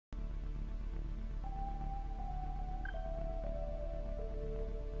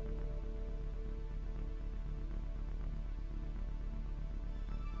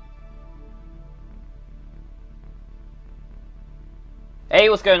Hey,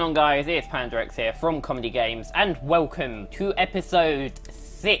 what's going on guys? It's PandaX here from Comedy Games and welcome to episode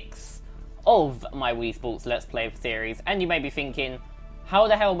 6 of my Wii Sports Let's Play series. And you may be thinking, how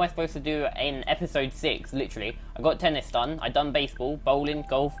the hell am I supposed to do in episode 6? Literally, I got tennis done, I done baseball, bowling,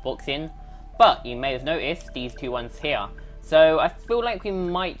 golf, boxing, but you may have noticed these two ones here. So I feel like we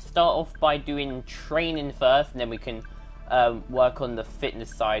might start off by doing training first and then we can work on the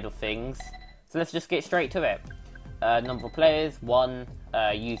fitness side of things. So let's just get straight to it. Number of players, 1.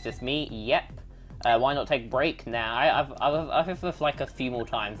 Use this me, yep. Why not take a break? Nah, I've had this like a few more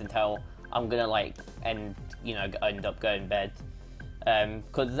times until I'm gonna like end up going to bed.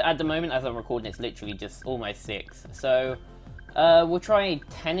 Because at the moment, as I'm recording, it's literally just almost 6. So we'll try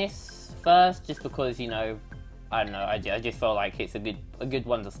tennis first, just because I don't know. I just felt like it's a good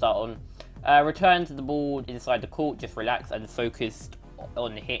one to start on. Return to the ball inside the court, just relax and focused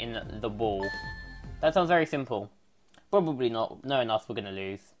on hitting the ball. That sounds very simple. Probably not, knowing us, we're going to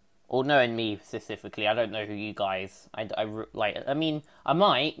lose. Or knowing me specifically, I don't know who you guys, I mean, I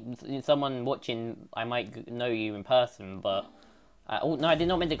might, someone watching, I might know you in person, but, oh no, I did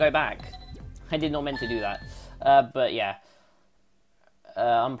not mean to go back. I did not mean to do that. But yeah,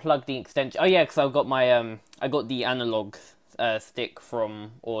 unplug the extension, oh yeah, because I've got my, I got the analog stick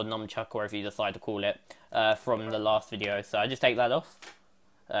from, or nunchuck, or whatever you decide to call it, from the last video, so I just take that off.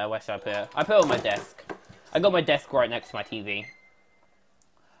 Where should I put it? I put it on my desk. I got my desk right next to my TV.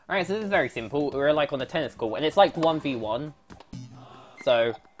 Alright, so this is very simple. We're like on the tennis court, and it's like 1v1.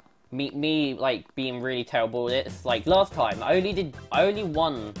 So, me like being really terrible at it. It's like last time, I only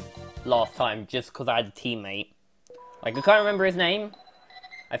won last time just because I had a teammate. Like, I can't remember his name.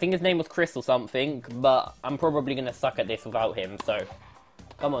 I think his name was Chris or something, but I'm probably gonna suck at this without him, so.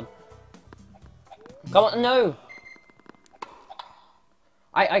 Come on. Come on, no!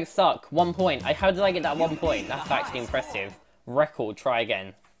 I suck. 1 point. How did I get that 1 point? That's actually impressive. Record. Try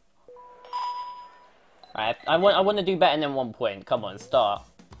again. Alright, I want to do better than 1 point. Come on, start.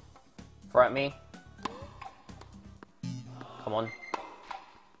 Throw at me. Come on.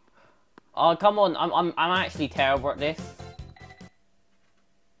 Oh, come on. I'm actually terrible at this.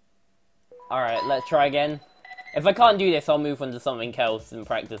 Alright, let's try again. If I can't do this, I'll move on to something else and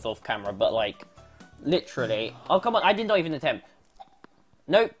practice off camera. But like, literally. Oh, come on. I did not even attempt.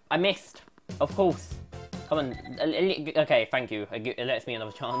 Nope, I missed. Of course. Come on. Okay, thank you. It lets me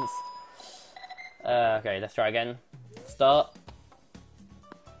another chance. Okay, let's try again. Start.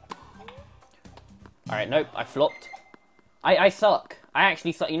 Alright, nope, I flopped. I suck. I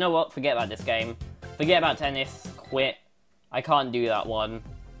actually suck. You know what? Forget about this game. Forget about tennis. Quit. I can't do that one.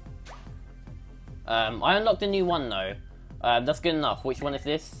 I unlocked a new one, though. That's good enough. Which one is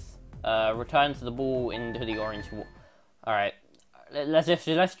this? Return to the ball into the orange wall. Alright.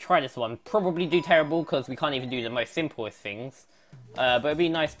 Let's try this one. Probably do terrible because we can't even do the most simplest things. But it'd be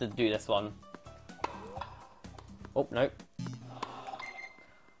nice to do this one. Oh, no.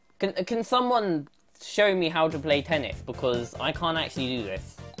 Can someone show me how to play tennis? Because I can't actually do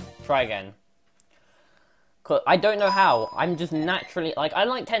this. Try again. Cause I don't know how. I'm just naturally, like, I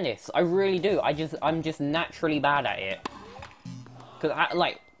like tennis. I really do. I'm just naturally bad at it. Cause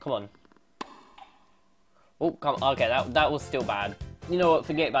come on. Oh, come on. Okay, that was still bad. You know what?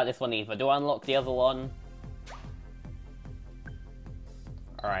 Forget about this one either. Do I unlock the other one?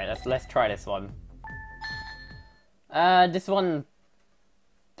 Alright, let's try this one. This one,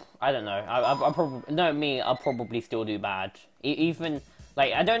 I don't know. I'll probably still do bad. Even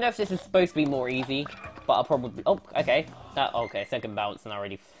like, I don't know if this is supposed to be more easy, but I'll probably. Oh, okay. Okay. Second bounce and I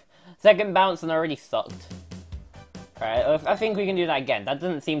already sucked. Alright, I think we can do that again. That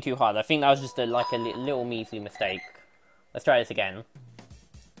doesn't seem too hard. I think that was just a little measly mistake. Let's try this again.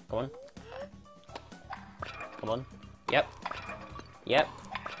 Come on. Come on. Yep. Yep.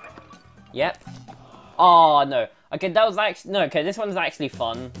 Yep. Oh, no. Okay, that was actually... No, okay, this one's actually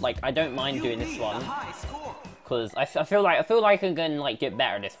fun. Like, I don't mind doing this one. Because I feel like I'm going to, like, get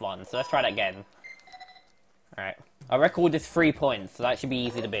better at this one. So let's try that again. Alright. Our record is 3 points, so that should be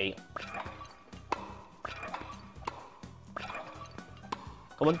easy to beat.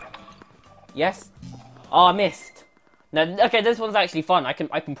 Come on. Yes. Oh, I missed. No, okay, this one's actually fun. I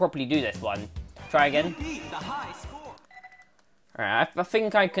can properly do this one. Try again. Alright, I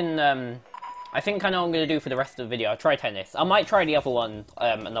think I can, I think I know what I'm going to do for the rest of the video. I'll try tennis. I might try the other one,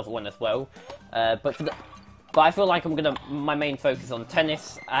 another one as well. But I feel like my main focus on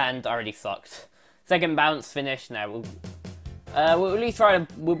tennis, and I already sucked. Second bounce, finish. Now we'll at least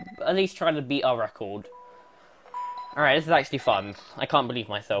try to beat our record. Alright, this is actually fun. I can't believe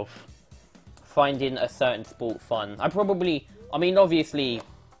myself. Finding a certain sport fun. I mean, obviously,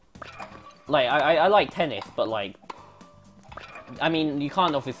 like, I like tennis, but, like, I mean, you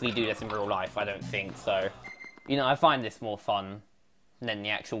can't obviously do this in real life, I don't think, so, you know, I find this more fun than the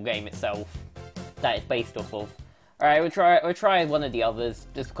actual game itself that it's based off of. Alright, we'll try one of the others,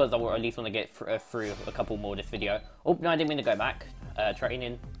 just because I at least want to get through a couple more this video. Oh, no, I didn't mean to go back.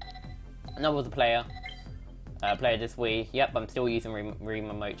 Training. Another was a player. Player this Wii. Yep, I'm still using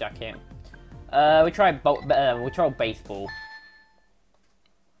remote jacket. We'll try baseball.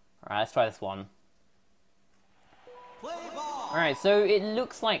 Alright, let's try this one. Alright, so it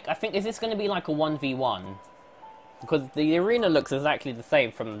looks like, I think, is this going to be like a 1v1? Because the arena looks exactly the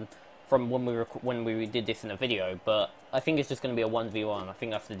same from when we did this in a video, but I think it's just going to be a 1v1. I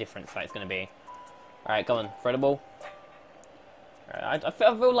think that's the difference that it's going to be. Alright, go on, throw the ball. Alright, I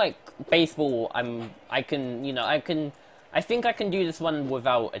feel like baseball, I think I can do this one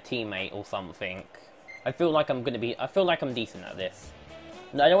without a teammate or something. I feel like I'm decent at this.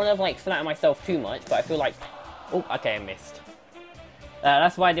 I don't want to like flatter myself too much, but I feel like, oh, okay, I missed.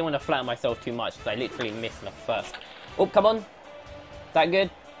 That's why I didn't want to flatter myself too much, because I literally missed in the first. Oh, come on. Is that good?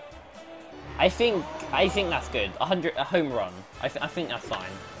 I think that's good. A home run. I think that's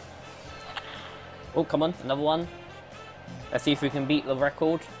fine. Oh, come on, another one. Let's see if we can beat the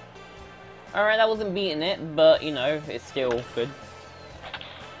record. Alright, that wasn't beating it, but, you know, it's still good.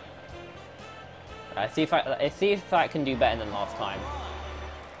 Alright, see if I can do better than last time.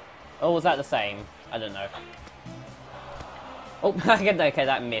 Oh, was that the same? I don't know. Oh, okay,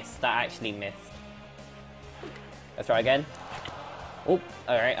 that missed. That actually missed. Let's try again. Oh,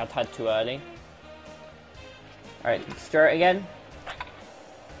 alright, I tried too early. Alright, let's try it again.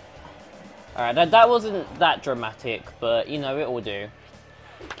 Alright, that wasn't that dramatic, but, you know, it will do.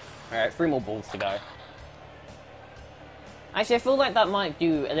 Alright, 3 more balls to go. Actually, I feel like that might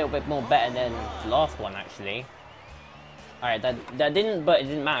do a little bit more better than the last one, actually. Alright, that didn't, but it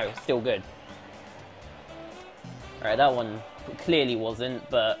didn't matter, it's still good. Alright, that one clearly wasn't,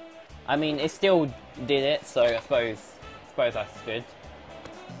 but, I mean, it still did it, so I suppose that's good.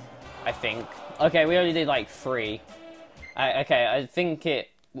 I think. Okay, we only did like 3. Okay, I think it...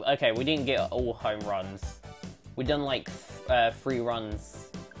 Okay, we didn't get all home runs. We done like 3 runs,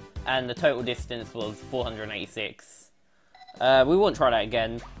 and the total distance was 486. We won't try that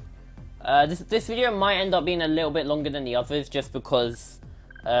again. This video might end up being a little bit longer than the others, just because,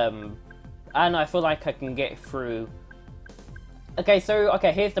 I don't know, I feel like I can get through. Okay,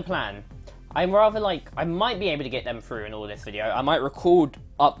 here's the plan. I might be able to get them through in all this video. I might record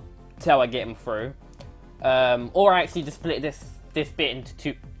up till I get them through, or actually just split this bit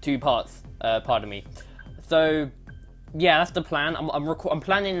into two parts. Pardon me. So, yeah, that's the plan. I'm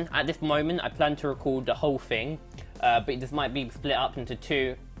planning at this moment. I plan to record the whole thing, but this might be split up into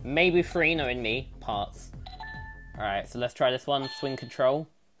 2, maybe 3, knowing me, parts. All right, so let's try this one. Swing control,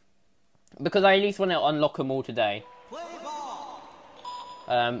 because I at least want to unlock them all today.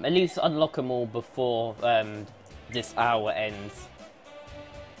 At least unlock them all before this hour ends.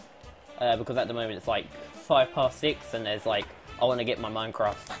 Because at the moment it's like 6:05, and there's like, I want to get my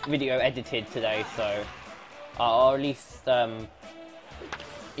Minecraft video edited today, so I'll at least,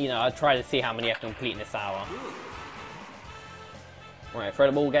 you know, I'll try to see how many I can complete in this hour. Alright, throw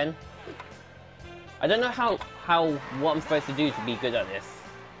the ball again. I don't know what I'm supposed to do to be good at this.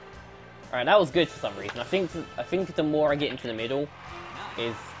 Alright, that was good for some reason. I think the more I get into the middle,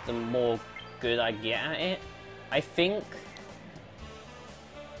 is the more good I get at it. I think.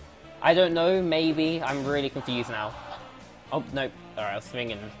 I don't know, maybe. I'm really confused now. Oh, no. Alright, I was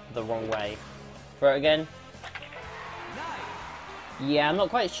swinging the wrong way. Throw it again. Yeah, I'm not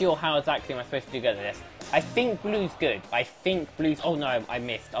quite sure how exactly am I supposed to do good at this. I think blue's good. Oh no, I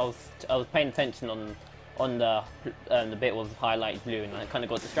missed. I was paying attention on the bit was highlighted blue, and I kind of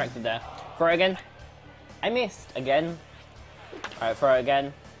got distracted there. Throw it again. I missed again. Alright, throw it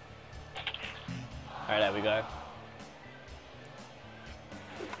again. Alright, there we go.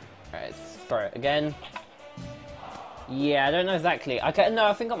 Alright, let's throw it again. Yeah, I don't know exactly. Okay, no,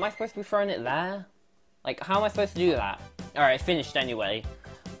 I think am I supposed to be throwing it there? Like, how am I supposed to do that? Alright, it finished anyway.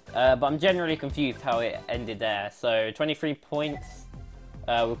 But I'm generally confused how it ended there. So, 23 points.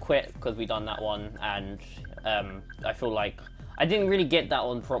 We'll quit because we done that one, and I feel like I didn't really get that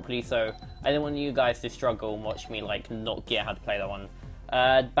one properly, so I didn't want you guys to struggle and watch me like not get how to play that one.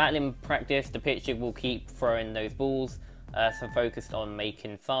 Battling practice, the pitcher will keep throwing those balls, so focused on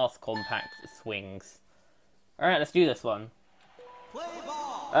making fast, compact swings. Alright, let's do this one.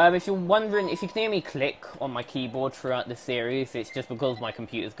 If you're wondering, if you can hear me click on my keyboard throughout the series, it's just because my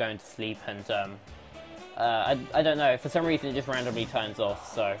computer's going to sleep, and I don't know, for some reason it just randomly turns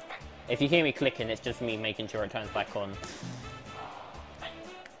off, so if you hear me clicking, it's just me making sure it turns back on.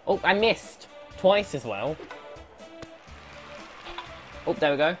 Oh, I missed! Twice as well. Oh,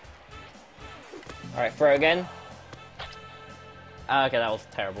 there we go. Alright, throw again. Okay, that was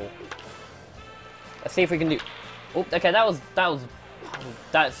terrible. Let's see if we can do... Oh, okay,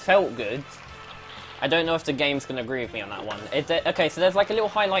 that felt good. I don't know if the game's going to agree with me on that one. Okay, so there's like a little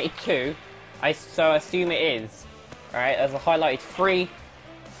highlighted 2. So I assume it is. Alright, there's a highlighted 3,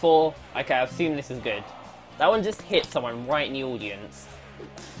 4. Okay, I assume this is good. That one just hit someone right in the audience.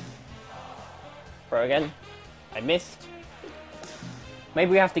 Throw again. I missed.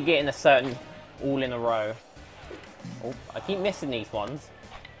 Maybe we have to get in a certain all in a row. Oh, I keep missing these ones.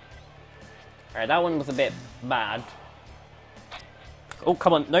 Alright, that one was a bit bad. Oh,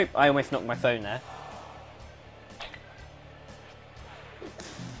 come on. Nope, I almost knocked my phone there.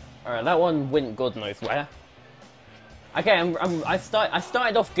 Alright, that one went God knows where. Okay, I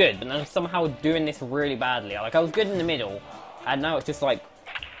started off good, but then I'm somehow doing this really badly. Like, I was good in the middle, and now it's just like...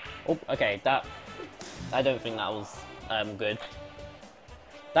 Oh, okay, that... I don't think that was good.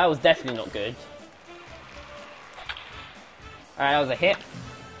 That was definitely not good. Alright, that was a hit.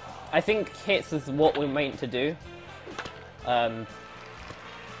 I think hits is what we're meant to do. That's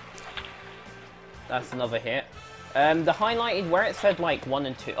another hit. The highlighted, where it said like 1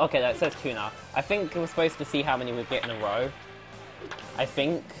 and 2. Okay, that says 2 now. I think we're supposed to see how many we get in a row. I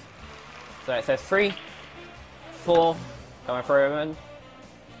think. So it says 3, 4. Come on, throw them in.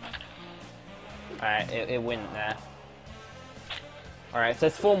 Alright, it went there. Alright, so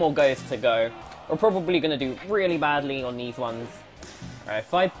there's 4 more goes to go. We're probably going to do really badly on these ones. Alright,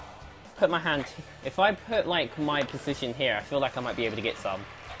 if I put my hand... If I put, like, my position here, I feel like I might be able to get some.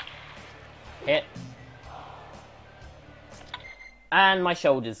 Hit. And my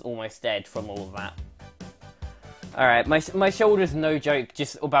shoulder's almost dead from all of that. Alright, my shoulder's no joke,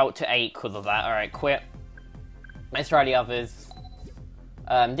 just about to ache because of that. Alright, quit. Let's try the others.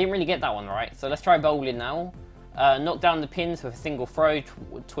 Didn't really get that one right, so let's try bowling now. Knock down the pins with a single throw,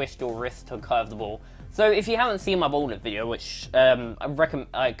 twist your wrist to curve the ball. So if you haven't seen my bowling video, which I recommend,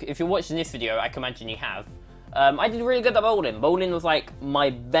 if you're watching this video, I can imagine you have. I did really good at bowling. Bowling was like my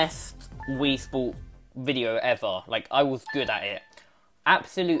best Wii Sport video ever. Like, I was good at it.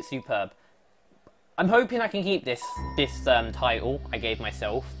 Absolute superb. I'm hoping I can keep this title I gave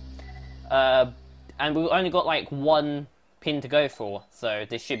myself. And we've only got like 1 pin to go for, so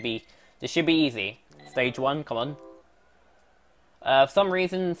this should be easy. Stage 1, come on. For some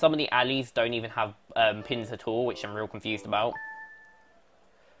reason, some of the alleys don't even have pins at all, which I'm real confused about.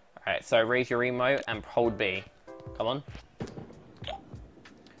 Alright, so raise your remote and hold B. Come on.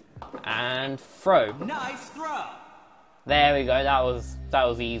 And throw. Nice throw. There we go, that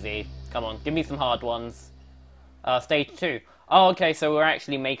was easy. Come on, give me some hard ones. Stage 2. Oh, okay, so we're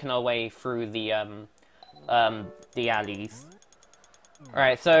actually making our way through the alleys.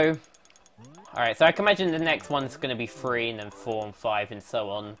 Alright, so I can imagine the next one's going to be 3, and then 4 and 5, and so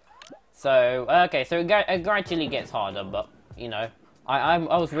on. So, okay, so it gradually gets harder, but, you know, I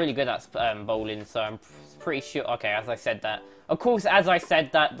was really good at bowling, so I'm pretty sure... Okay, as I said that... Of course, as I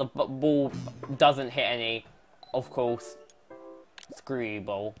said that, the ball doesn't hit any... Of course. Screw you,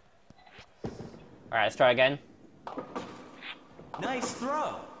 ball. Alright, let's try again. Nice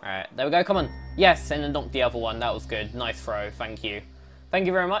throw. Alright, there we go, come on. Yes, and then knock the other one, that was good. Nice throw, thank you. Thank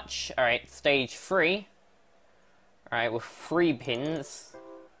you very much. Alright, stage 3. Alright, with 3 pins.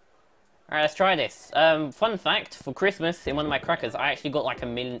 Alright, let's try this. Fun fact, for Christmas, in one of my crackers, I actually got like a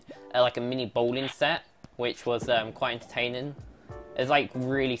mini bowling set, which was quite entertaining. It's like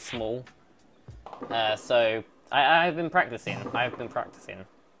really small. So, I've been practicing.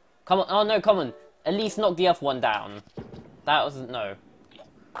 Come on, oh no, come on. At least knock the other one down. That wasn't, no.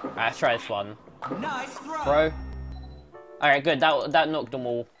 Alright, let's try this one. Nice throw. Throw. Alright, good. That knocked them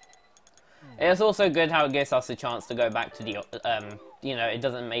all. It's also good how it gives us a chance to go back to the, you know, it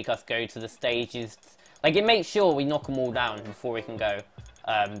doesn't make us go to the stages. Like, it makes sure we knock them all down before we can go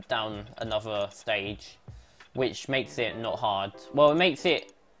down another stage. Which makes it not hard. Well, it makes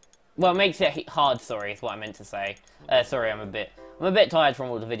it hard, sorry, is what I meant to say. Sorry, I'm a bit tired from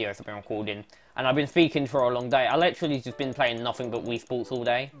all the videos I've been recording. And I've been speaking for a long day. I literally just been playing nothing but Wii Sports all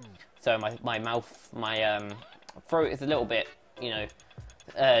day. So my mouth, my throat is a little bit, you know,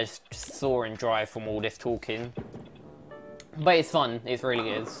 sore and dry from all this talking. But it's fun, it really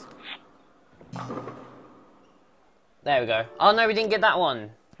is. There we go. Oh no, we didn't get that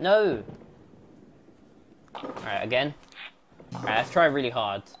one. No. Alright, again. Alright, let's try really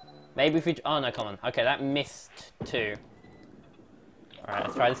hard. Maybe if we... Oh no, come on. Okay, that missed 2. Alright,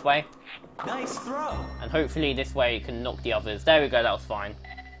 let's try this way. Nice throw. And hopefully this way you can knock the others. There we go, that was fine.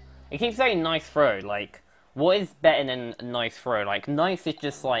 It keeps saying nice throw, like... What is better than a nice throw? Like, nice is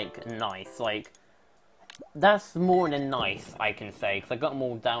just, like, nice. Like, That's more than nice, I can say, because I got them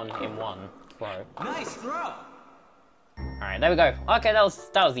all down in one throw. Nice throw. Alright, there we go. Okay, that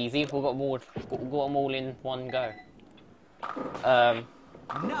was easy. We got them all in one go.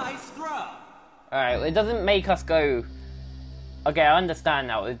 Nice throw. Alright, it doesn't make us go... Okay, I understand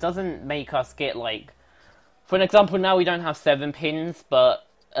now. It doesn't make us get, like... For an example, now we don't have 7 pins, but...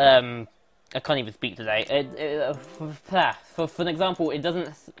 I can't even speak today. For an example, it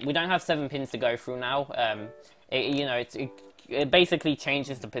doesn't... We don't have 7 pins to go through now. It basically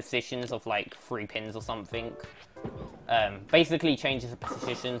changes the positions of, like, 3 pins or something. Basically changes the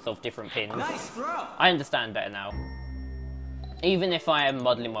positions of different pins. Nice throw. I understand better now. Even if I am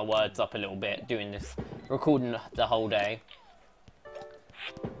muddling my words up a little bit, doing this, recording the whole day.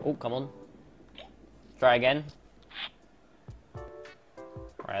 Oh, come on. Try again.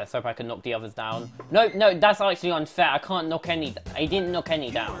 Right, let's hope I can knock the others down. No, that's actually unfair. I can't knock any... I didn't knock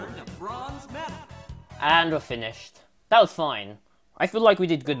any down. You earned a bronze medal. And we're finished. That was fine. I feel like we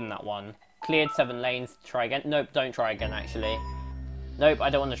did good in that one. Cleared 7 lanes. Try again. Nope, don't try again, actually. Nope,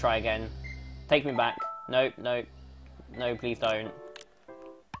 I don't want to try again. Take me back. Nope. No, please don't.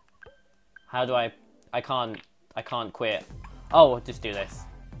 How do I can't quit. Oh, I'll just do this.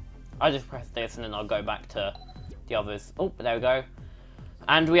 I'll just press this and then I'll go back to the others. Oh, there we go.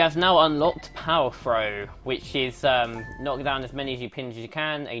 And we have now unlocked Power Throw, which is knock down as many pins as you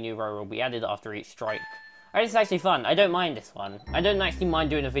can. A new row will be added after each strike. Alright, this is actually fun. I don't mind this one. I don't actually mind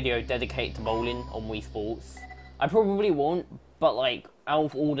doing a video dedicated to bowling on Wii Sports. I probably won't, but like, out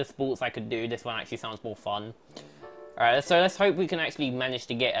of all the sports I could do, this one actually sounds more fun. Alright, so let's hope we can actually manage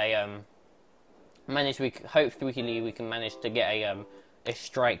to get a, hopefully we can manage to get a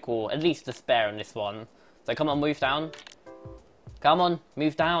strike or at least a spare on this one. So come on, move down. Come on,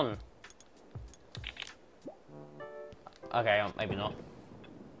 move down. Okay, maybe not.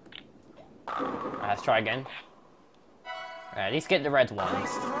 Right, let's try again. Right, let's get the red one.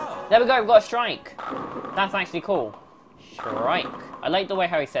 Nice throw. There we go, we've got a strike. That's actually cool. Strike. I like the way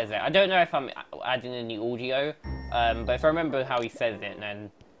how he says it. I don't know if I'm adding any audio, but if I remember how he says it,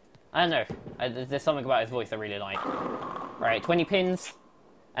 then... I don't know. There's something about his voice I really like. Right, 20 pins.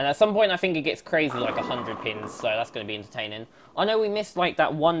 And at some point I think it gets crazy, like 100 pins, so that's going to be entertaining. Oh no, we missed like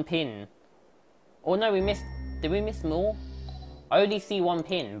that 1 pin. Or no, we missed... Did we miss more? I only see 1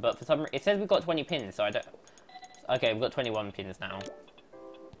 pin, but for some... It says we've got 20 pins, so I don't... Okay, we've got 21 pins now.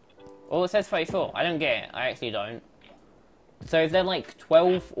 Oh, it says 34. I don't get it. I actually don't. So is there like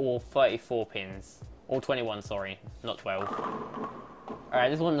 12 or 34 pins? Or 21, sorry. Not 12.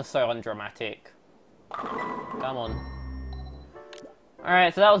 Alright, this one is so undramatic. Come on.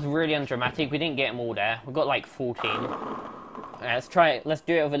 Alright, so that was really undramatic. We didn't get them all there. We got like 14. Alright, let's try it. Let's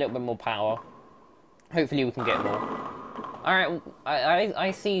do it with a little bit more power. Hopefully we can get more. Alright,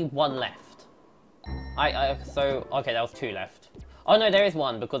 I see 1 left. So, okay, that was 2 left. Oh no, there is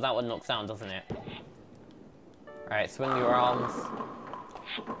 1, because that one knocks down, doesn't it? Alright, swing your arms.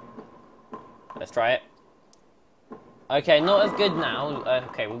 Let's try it. Okay, not as good now.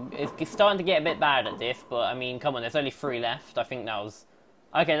 Okay, it's starting to get a bit bad at this, but I mean, come on, there's only 3 left. I think that was...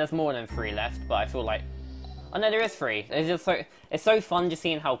 Okay, there's more than 3 left, but I feel like... Oh no, there is 3. It's just so... It's so fun just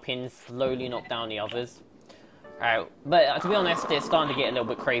seeing how pins slowly knock down the others. Alright, but to be honest, it's starting to get a little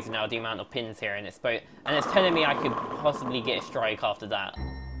bit crazy now, the amount of pins here, and it's telling me I could possibly get a strike after that.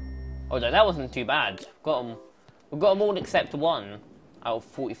 Although that wasn't too bad. We've got them all except 1 out of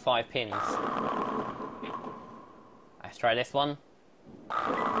 45 pins. Let's try this one.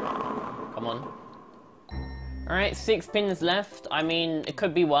 Come on. Alright, 6 pins left. I mean, it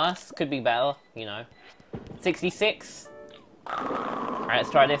could be worse, could be better, you know. 66. Alright,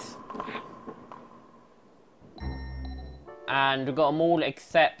 let's try this. And we've got them all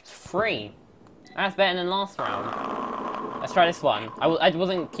except 3. That's better than last round. Let's try this one. I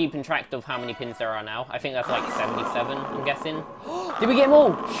wasn't keeping track of how many pins there are now. I think that's like 77, I'm guessing. Did we get them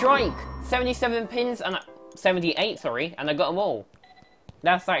all? Strike! 77 pins and... 78, sorry, and I got them all.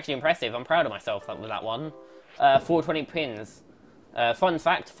 That's actually impressive. I'm proud of myself with that one. 420 pins. Fun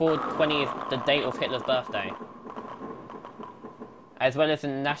fact, 420 is the date of Hitler's birthday. As well as a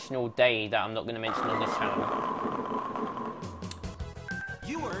national day that I'm not going to mention on this channel.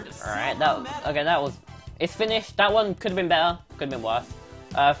 You earned a Alright, silver that was... It's finished. That one could have been better. Could have been worse.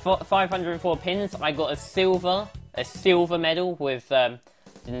 504 pins. I got a silver medal with the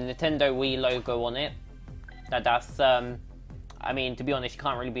Nintendo Wii logo on it. That's I mean, to be honest, you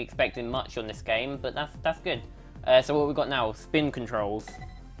can't really be expecting much on this game, but that's good. So what we've got now, spin controls.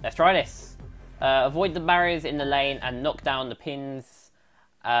 Let's try this. Avoid the barriers in the lane and knock down the pins.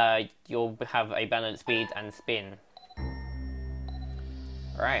 You'll have a balanced speed and spin.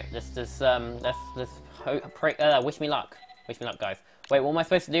 Alright, let's Wish me luck. Wish me luck, guys. Wait, what am I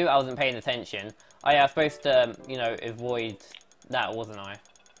supposed to do? I wasn't paying attention. Oh yeah, I was supposed to, you know, avoid that, wasn't I?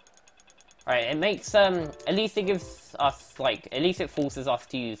 Alright, it makes, at least it gives us, like, at least it forces us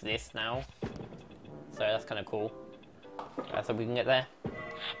to use this now. So that's kind of cool. So we can get there.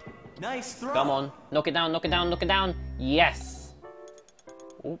 Nice throw. Come on. Knock it down, knock it down, knock it down. Yes!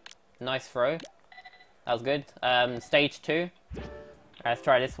 Ooh, nice throw. That was good. Stage 2. Let's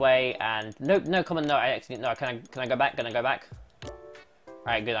try this way, and... Nope, no, come on, no, can I go back? Can I go back?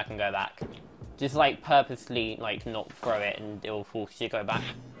 Alright, good, I can go back. Just, like, purposely, like, not throw it, and it will force you to go back.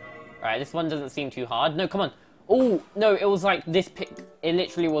 Alright, this one doesn't seem too hard. No, come on. Oh, no, it was like this it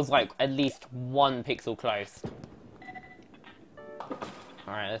literally was like at least 1 pixel close.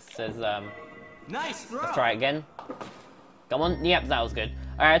 Alright, this says, Nice throw. let's try it again. Come on. Yep, that was good.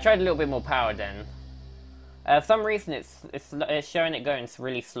 Alright, I tried a little bit more power then. For some reason, it's showing it going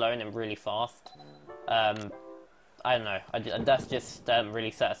really slow and then really fast. I don't know. That's just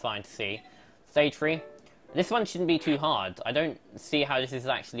really satisfying to see. Stage 3. This one shouldn't be too hard. I don't see how this is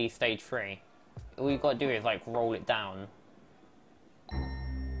actually stage 3. All you've got to do is like roll it down.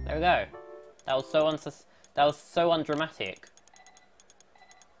 There we go. That was so undramatic.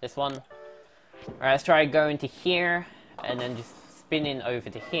 This one. Alright, let's try going to here and then just spinning over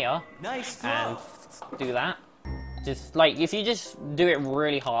to here. Nice throw. And do that. Just like if you just do it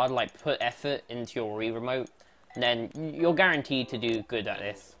really hard, like put effort into your Wii remote, then you're guaranteed to do good at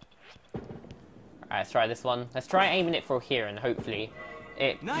this. Alright, let's try this one. Let's try aiming it for here and hopefully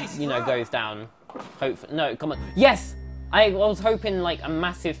it, nice you know, throw. goes down. No, come on. Yes! I was hoping like a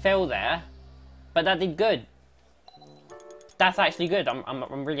massive fail there, but that did good. That's actually good.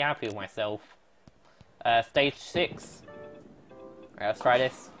 I'm really happy with myself. Stage 6. Alright, let's try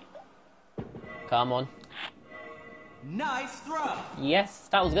this. Come on. Nice throw. Yes,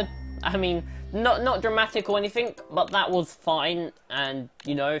 that was good. I mean, not dramatic or anything, but that was fine. And,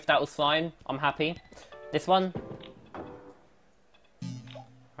 you know, if that was fine, I'm happy. This one.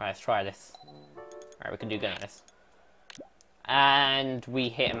 Alright, let's try this. Alright, we can do good at this. And we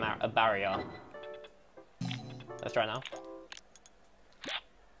hit a barrier. Let's try now.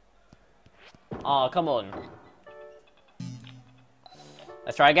 Oh, come on.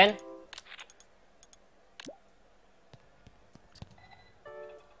 Let's try again.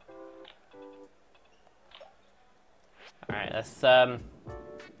 Alright, let's, alright,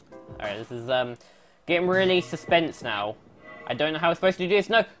 this is, getting really suspense now. I don't know how I'm supposed to do this.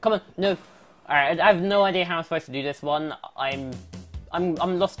 No, come on, no. Alright, I have no idea how I'm supposed to do this one. I'm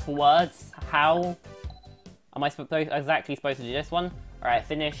lost for words. How am I exactly supposed to do this one? Alright,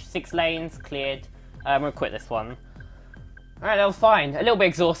 finish. 6 lanes, cleared. I'm gonna quit this one. Alright, that was fine. A little bit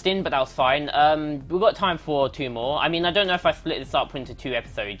exhausting, but that was fine. We've got time for 2 more. I mean, I don't know if I split this up into 2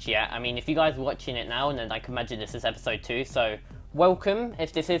 episodes yet. I mean, if you guys are watching it now, then I can imagine this is episode 2, so welcome.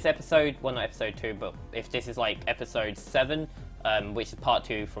 If this is episode, well, not episode 2, but if this is like episode 7, which is part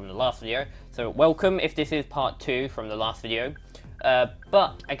 2 from the last video. So welcome if this is part 2 from the last video.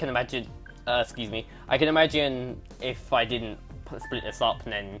 But I can imagine, excuse me, I can imagine if I didn't split this up,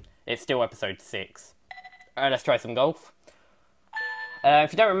 then it's still episode 6. Alright, let's try some golf.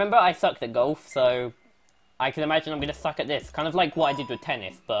 If you don't remember, I sucked at golf, so I can imagine I'm going to suck at this. Kind of like what I did with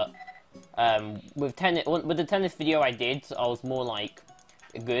tennis, but with the tennis video I did, I was more like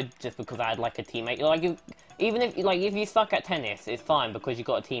good just because I had like a teammate. Like even if you suck at tennis, it's fine because you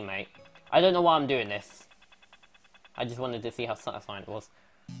got a teammate. I don't know why I'm doing this. I just wanted to see how satisfying it was.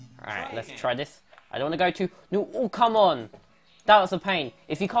 Alright, let's try this. I don't want to go too... No, oh, come on! That was a pain.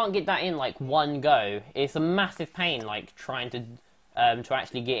 If you can't get that in like one go, it's a massive pain like trying to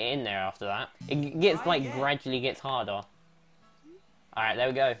actually get it in there after that. It gets like gradually gets harder. Alright, there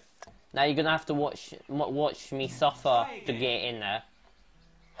we go. Now you're gonna have to watch me suffer to get it in there.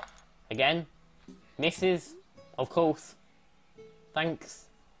 Again. Misses. Of course. Thanks.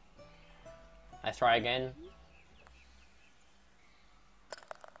 Let's try again.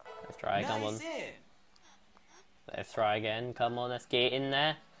 Let's try, come on. Let's try again, come on, let's get in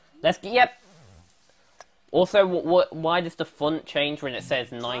there. Let's get, yep! Also, why does the font change when it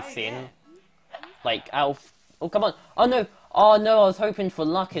says nice in? Like, oh, come on. Oh no, I was hoping for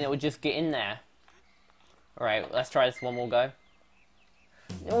luck and it would just get in there. Alright, let's try this one more go.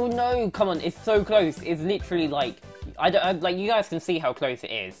 Oh no, come on, it's so close. It's literally like, like you guys can see how close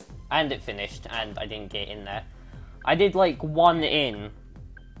it is. And it finished, and I didn't get in there. I did like 1 in.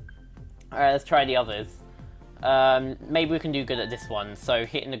 Alright, let's try the others. Maybe we can do good at this one. So,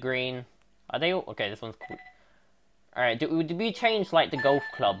 hitting the green. Are they all? Okay, this one's cool. Alright, did we change, like, the golf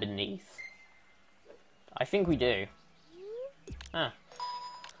club in these? I think we do. Ah.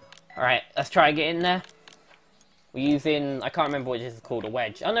 Alright, let's try and get in there. We're using, I can't remember what this is called, a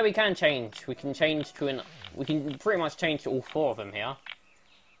wedge. Oh no, we can change. We can change to an, we can pretty much change to all 4 of them here.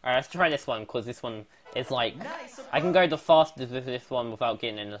 Alright, let's try this one, because this one is like, I can go the fastest with this one without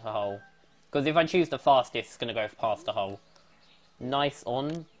getting into the hole. Because if I choose the fastest, it's going to go past the hole. Nice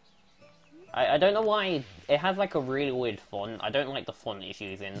on. I don't know why, it has like a really weird font. I don't like the font it's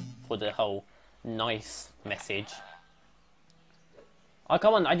using for the whole nice message. Oh,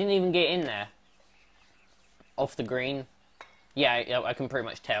 come on, I didn't even get in there. Off the green. Yeah, I can pretty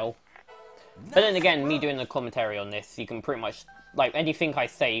much tell. But then again, me doing the commentary on this, you can pretty much, like, anything I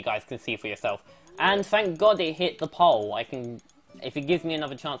say, you guys can see for yourself. And thank God it hit the pole. I can, if it gives me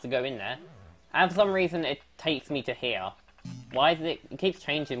another chance to go in there. And for some reason, it takes me to here. Why is it keeps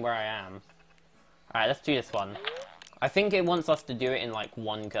changing where I am. Alright, let's do this one. I think it wants us to do it in, like,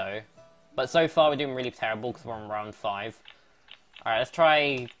 one go. But so far, we're doing really terrible because we're on round 5. Alright, let's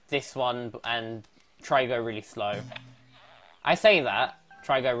try this one and try go really slow. I say that,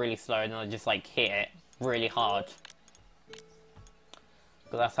 try go really slow, and then I just, like, hit it really hard.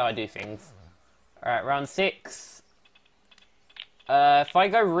 Because that's how I do things. Alright, round 6. If I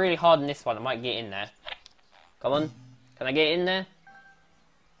go really hard in this one, I might get in there. Come on. Can I get in there?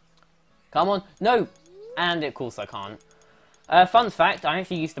 Come on. No! And of course I can't. Fun fact, I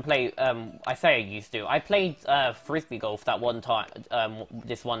actually used to play, I say I used to, I played, frisbee golf that one time,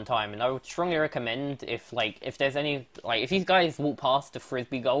 this one time, and I would strongly recommend if, like, if there's any, like, if you guys walk past the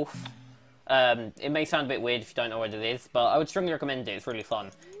frisbee golf, it may sound a bit weird if you don't know what it is, but I would strongly recommend it, it's really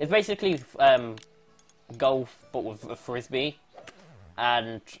fun. It's basically, golf, but with a frisbee,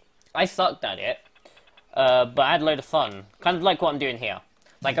 and I sucked at it, but I had a load of fun, kind of like what I'm doing here.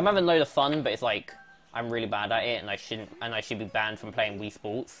 Like, I'm having a load of fun, but it's like, I'm really bad at it, and I should be banned from playing Wii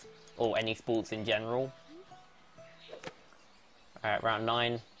Sports, or any sports in general. Alright, round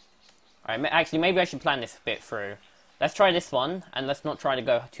 9. Alright, actually, maybe I should plan this a bit through. Let's try this one, and let's not try to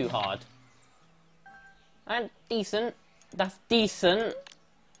go too hard. And decent. That's decent.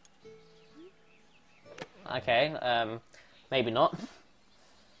 Okay, maybe not.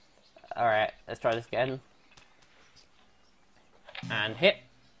 Alright, let's try this again. And hit.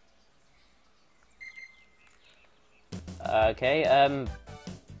 Okay,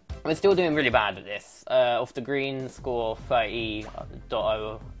 we're still doing really bad at this. Off the green, score 30.0.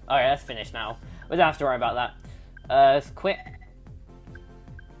 Alright, that's finished now. We don't have to worry about that. Let's quit.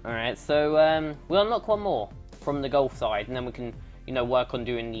 Alright, so, we'll unlock one more from the golf side, and then we can, you know, work on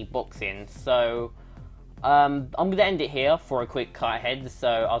doing the boxing. So, I'm going to end it here for a quick cut ahead, so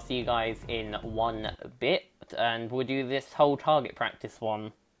I'll see you guys in one bit, and we'll do this whole target practice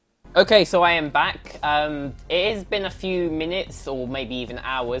one. Okay, so I am back. It has been a few minutes, or maybe even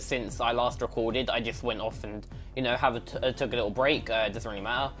hours, since I last recorded. I just went off and, you know, took a little break. It doesn't really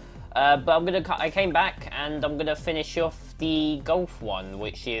matter. But I came back, and I'm gonna finish off the golf one,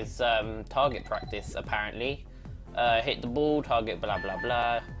 which is target practice, apparently. Hit the ball, target, blah blah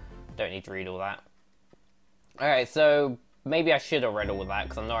blah. Don't need to read all that. Alright, so maybe I should have read all that,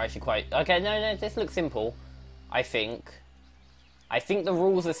 because I'm not actually quite... Okay, no, this looks simple, I think. I think the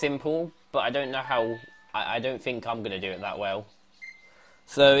rules are simple, but I don't know how... I don't think I'm going to do it that well.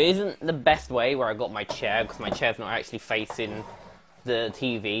 So it isn't the best way where I got my chair, because my chair's not actually facing the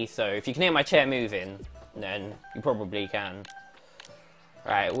TV, so if you can hear my chair moving, then you probably can.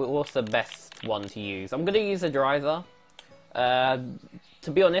 Right, what's the best one to use? I'm going to use a driver.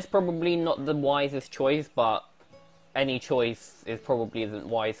 To be honest, probably not the wisest choice, but any choice isn't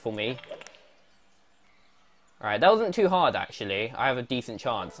wise for me. Alright, that wasn't too hard, actually. I have a decent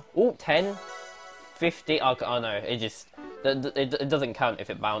chance. Oh, 10, 50. Oh no, it doesn't count if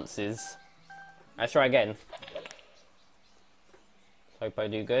it bounces. Let's try again. Hope I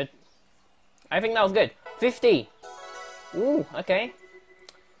do good. I think that was good. 50. Ooh, okay.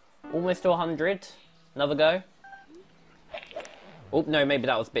 Almost to 100. Another go. Oh, no, maybe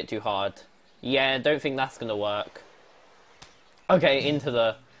that was a bit too hard. Yeah, don't think that's gonna work. Okay, into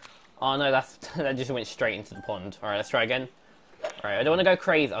the... Oh no, that just went straight into the pond. Alright, let's try again. Alright, I don't want to go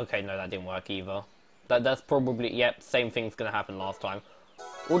crazy. Okay, no, that didn't work either. That's probably... Yep, same thing's gonna happen last time.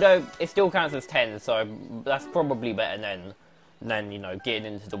 Although, it still counts as 10, so that's probably better than, you know,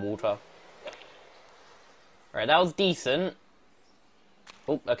 getting into the water. Alright, that was decent.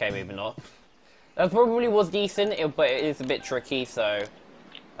 Oh, okay, maybe not. That probably was decent, but it is a bit tricky, so...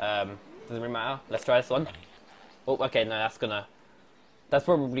 doesn't really matter. Let's try this one. Oh, okay, no, that's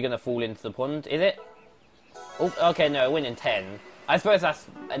probably gonna fall into the pond, is it? Oh, okay, no, it went in 10. I suppose that's...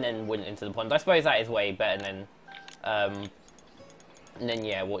 And then went into the pond. I suppose that is way better than... and then,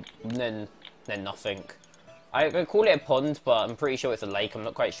 yeah, then nothing. I call it a pond, but I'm pretty sure it's a lake. I'm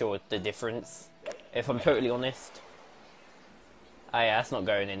not quite sure the difference, if I'm totally honest. Oh yeah, that's not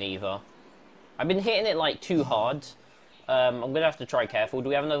going in either. I've been hitting it like too hard. I'm gonna have to try careful. Do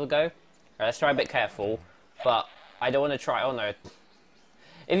we have another go? Alright, let's try a bit careful. But I don't want to try. Oh no.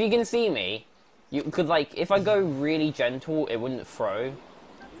 If you can see me, you could like if I go really gentle, it wouldn't throw,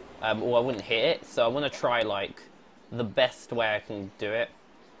 or I wouldn't hit it. So I want to try like the best way I can do it.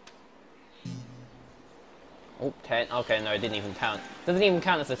 Oh, 10. Okay, no, it didn't even count. Doesn't even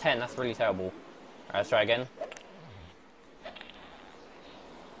count as a 10. That's really terrible. Alright, let's try again.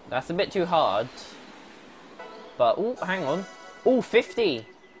 That's a bit too hard. But, oh, hang on. Oh, 50.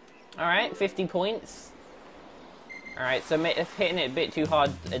 Alright, 50 points. Alright, so if hitting it a bit too hard,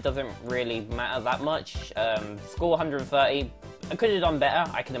 it doesn't really matter that much. Score 130. I could have done better,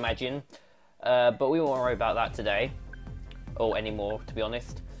 I can imagine. But we won't worry about that today. Or anymore, to be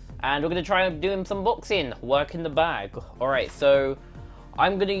honest. And we're going to try doing some boxing, working the bag. Alright, so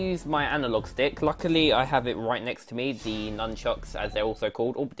I'm going to use my analog stick. Luckily, I have it right next to me, the nunchucks, as they're also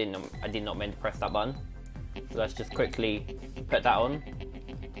called. Oh, I did not mean to press that button. So let's just quickly put that on.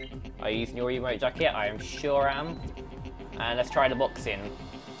 Are you using your remote jacket? I am sure I am. And let's try the boxing.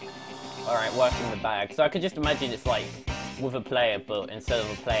 Alright, working the bag. So I could just imagine it's like with a player, but instead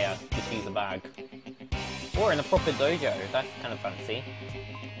of a player, just use a bag. Or in a proper dojo. That's kind of fancy.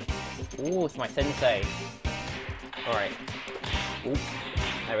 Ooh, it's my sensei. Alright. Ooh,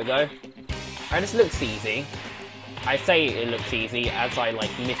 there we go. Alright, this looks easy. I say it looks easy as I,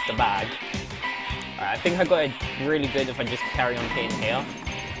 like, miss the bag. Alright, I think I got it really good if I just carry on hitting here.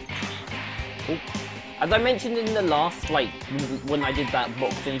 Ooh. As I mentioned in the last, like, when I did that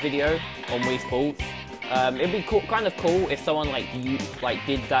boxing video on Wii Sports, it'd be cool, kind of cool if someone, like,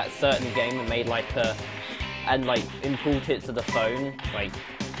 did that certain game and made, like, and, like, imported it to the phone, like,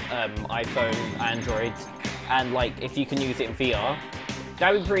 iPhone, Android, and like if you can use it in VR,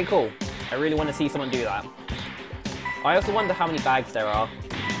 that would be pretty cool. I really want to see someone do that. I also wonder how many bags there are.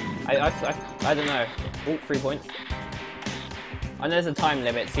 I don't know. Oh, 3 points. I know there's a time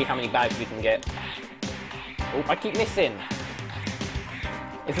limit to see how many bags we can get. Oh, I keep missing.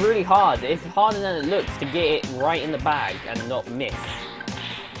 It's really hard. It's harder than it looks to get it right in the bag and not miss.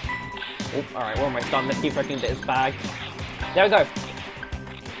 Oh, alright, we're almost done. Let's see if I can get this bag. There we go.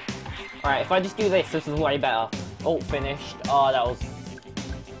 Alright, if I just do this, this is way better. Oh, finished. Oh, that was...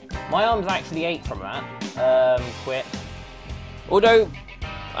 My arm's actually ate from that. Quit. Although,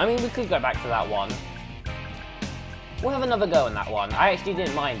 I mean, we could go back to that one. We'll have another go on that one. I actually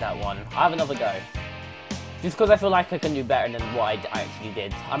didn't mind that one. I'll have another go. Just because I feel like I can do better than what I actually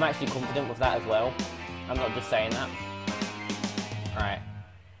did. I'm actually confident with that as well. I'm not just saying that. Alright.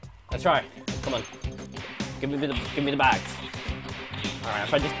 Let's try. Come on. Give me the bags. Alright,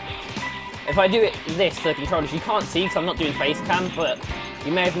 if I do this to the controllers, you can't see because I'm not doing face cam, but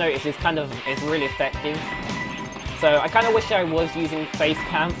you may have noticed it's really effective. So I kind of wish I was using face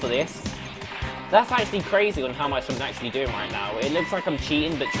cam for this. That's actually crazy on how much I'm actually doing right now. It looks like I'm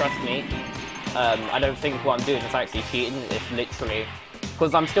cheating, but trust me, I don't think what I'm doing is actually cheating. It's literally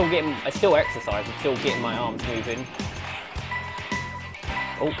because I still exercise. I'm still getting my arms moving.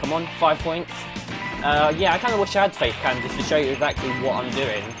 Oh, come on, 5 points. Yeah, I kind of wish I had face cam just to show you exactly what I'm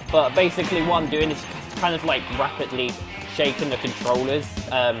doing. But basically what I'm doing is kind of like rapidly shaking the controllers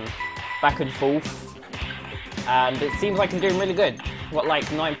back and forth. And it seems like it's doing really good. What, like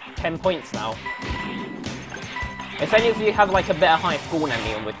 9-10 points now? If any of you have like a better high score than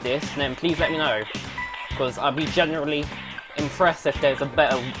me with this, then please let me know. Because I'd be generally impressed if there's a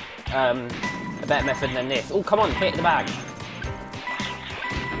better method than this. Oh, come on, hit the bag.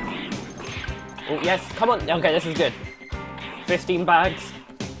 Oh, yes, come on. Okay, this is good. 15 bags.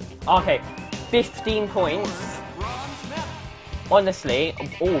 Okay, 15 points. Honestly,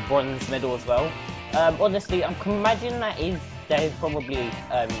 oh, bronze medal as well. Honestly, I can imagine there's probably,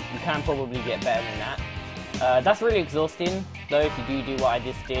 you can probably get better than that. That's really exhausting, though, if you do what I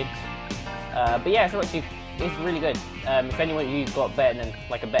just did. But yeah, it's really good. If anyone of you got better than,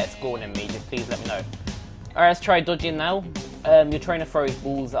 like, a better score than me, just please let me know. Alright, let's try dodging now. Your trainer throws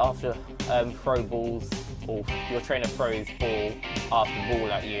balls after throw balls, or your trainer throws ball after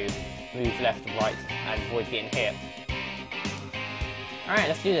ball at you. Move left and right and avoid getting hit. Alright,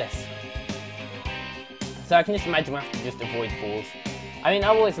 let's do this. So I can just imagine we have to just avoid balls. I mean,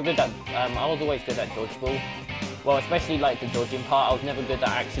 I was always good at dodgeball. Well, especially like the dodging part. I was never good at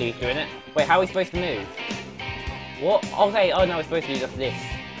actually doing it. Wait, how are we supposed to move? What? Okay, oh no, we're supposed to do just this.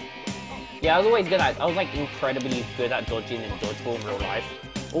 Yeah, I was like incredibly good at dodging in dodgeball in real life.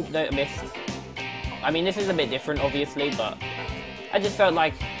 Oh, no, I missed. I mean, this is a bit different, obviously, but I just felt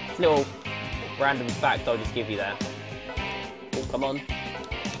like it's a little random fact I'll just give you there. Oh, come on.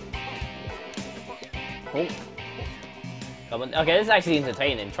 Oh. Come on. Okay, this is actually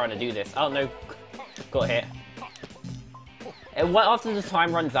entertaining, trying to do this. Oh, no. Got hit. After the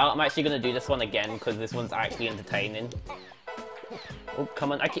time runs out, I'm actually going to do this one again, because this one's actually entertaining. Oh,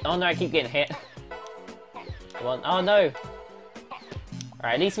 come on. Oh, no, I keep getting hit. Come on. Oh, no.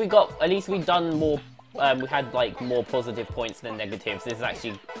 Alright, at least we done more, we had, like, more positive points than negatives. This is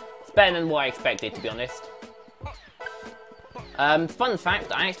actually, it's better than what I expected, to be honest. Fun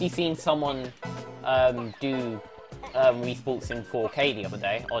fact, I actually seen someone, do, Wii Sports in 4K the other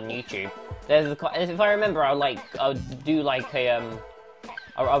day on YouTube. If I remember, I'll do like a,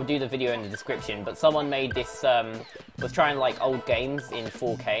 I'll do the video in the description, but someone made this, was trying like old games in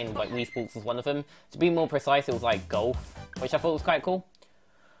 4K, and like Wii Sports was one of them. To be more precise, it was like golf, which I thought was quite cool.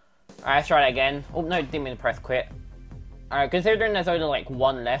 Alright, let's try that again. Oh no, didn't mean to press quit. Alright, considering there's only like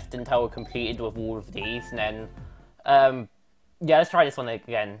one left until we're completed with all of these, and then, yeah, let's try this one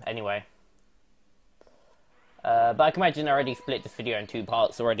again, anyway. But I can imagine I already split this video in 2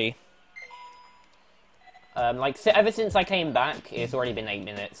 parts already. Ever since I came back, it's already been 8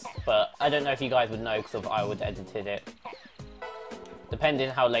 minutes, but I don't know if you guys would know because I would edited it. Depending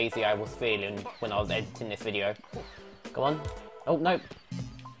how lazy I was feeling when I was editing this video. Come on. Oh, no.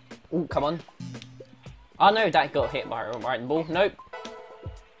 Oh, come on. Oh, no, that got hit by the ball. Nope.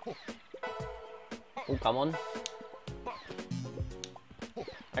 Oh, come on.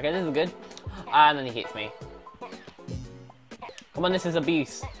 Okay, this is good. And then he hits me. Come on, this is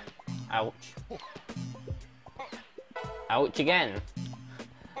abuse. Ouch. Ouch again.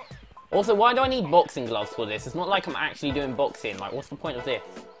 Also, why do I need boxing gloves for this? It's not like I'm actually doing boxing. Like, what's the point of this?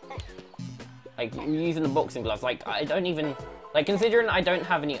 Like, using the boxing gloves. Like, I don't even... Like, considering I don't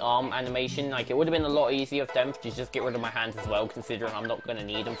have any arm animation, like, it would have been a lot easier for them to just get rid of my hands as well, considering I'm not going to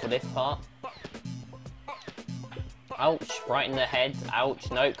need them for this part. Ouch. Right in the head. Ouch.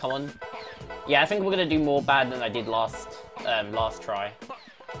 No, come on. Yeah, I think we're going to do more bad than I did last try.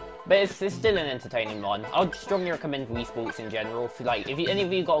 But it's still an entertaining one. I would strongly recommend Wii Sports in general. If any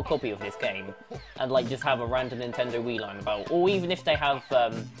of you got a copy of this game, and like just have a random Nintendo Wii lying about, or even if they have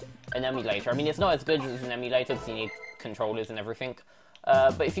an emulator. I mean, it's not as good as an emulator because you need controllers and everything.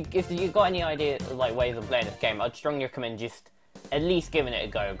 But if you got any idea like ways of playing this game, I'd strongly recommend just at least giving it a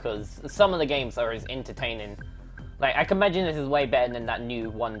go, because some of the games are as entertaining. Like, I can imagine this is way better than that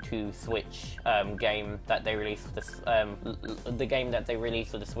new 1-2 Switch game that they released for the game that they released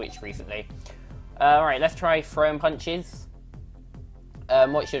for the Switch recently. Alright, let's try throwing punches.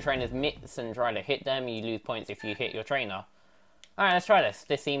 Watch your trainer's mitts and try to hit them. You lose points if you hit your trainer. Alright, let's try this.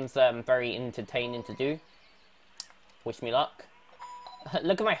 This seems very entertaining to do. Wish me luck.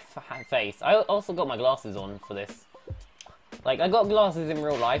 Look at my face. I also got my glasses on for this. Like, I got glasses in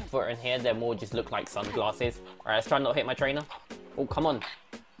real life, but in here, they more just look like sunglasses. Alright, let's try not to hit my trainer. Oh, come on.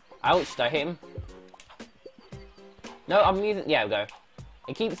 Ouch, did I hit him? No, I'm using... Yeah, we go.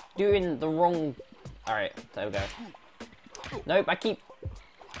 It keeps doing the wrong... Alright, there we go. Nope, I keep...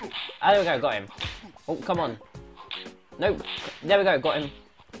 Ah, there we go, got him. Oh, come on. Nope, there we go, got him.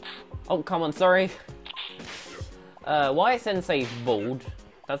 Oh, come on, sorry. Why is Sensei bald?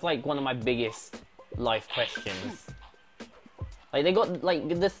 That's, like, one of my biggest life questions. Like, they got, like,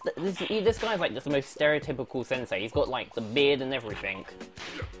 this guy's, like, just the most stereotypical sensei. He's got, like, the beard and everything.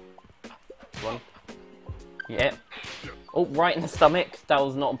 Come on. Yeah. Oh, right in the stomach. That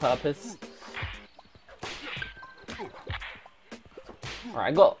was not on purpose.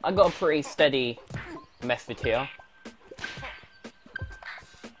 Alright, I got a pretty steady method here.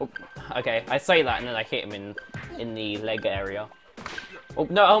 Oh, okay, I say that and then I hit him in the leg area. Oh,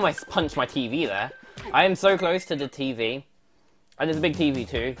 no, I almost punched my TV there. I am so close to the TV. And there's a big TV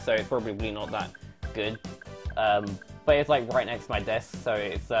too, so it's probably not that good. But it's like right next to my desk, so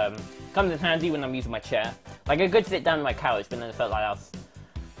it's comes in handy when I'm using my chair. Like, I could sit down on my couch, but then it felt like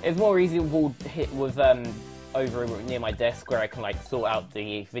it's more reasonable hit with over near my desk where I can like sort out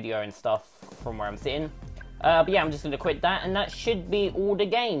the video and stuff from where I'm sitting. But yeah, I'm just gonna quit that, and that should be all the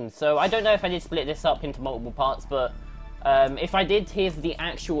games. So I don't know if I did split this up into multiple parts, but if I did, here's the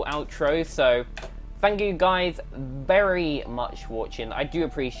actual outro. So thank you guys very much for watching. I do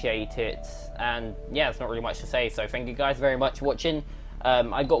appreciate it. And yeah, it's not really much to say. So thank you guys very much for watching.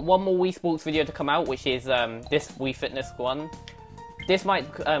 I got one more Wii Sports video to come out, which is this Wii Fitness one. This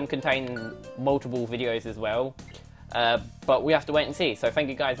might contain multiple videos as well. But we have to wait and see. So thank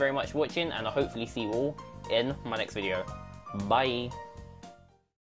you guys very much for watching, and I'll hopefully see you all in my next video. Bye.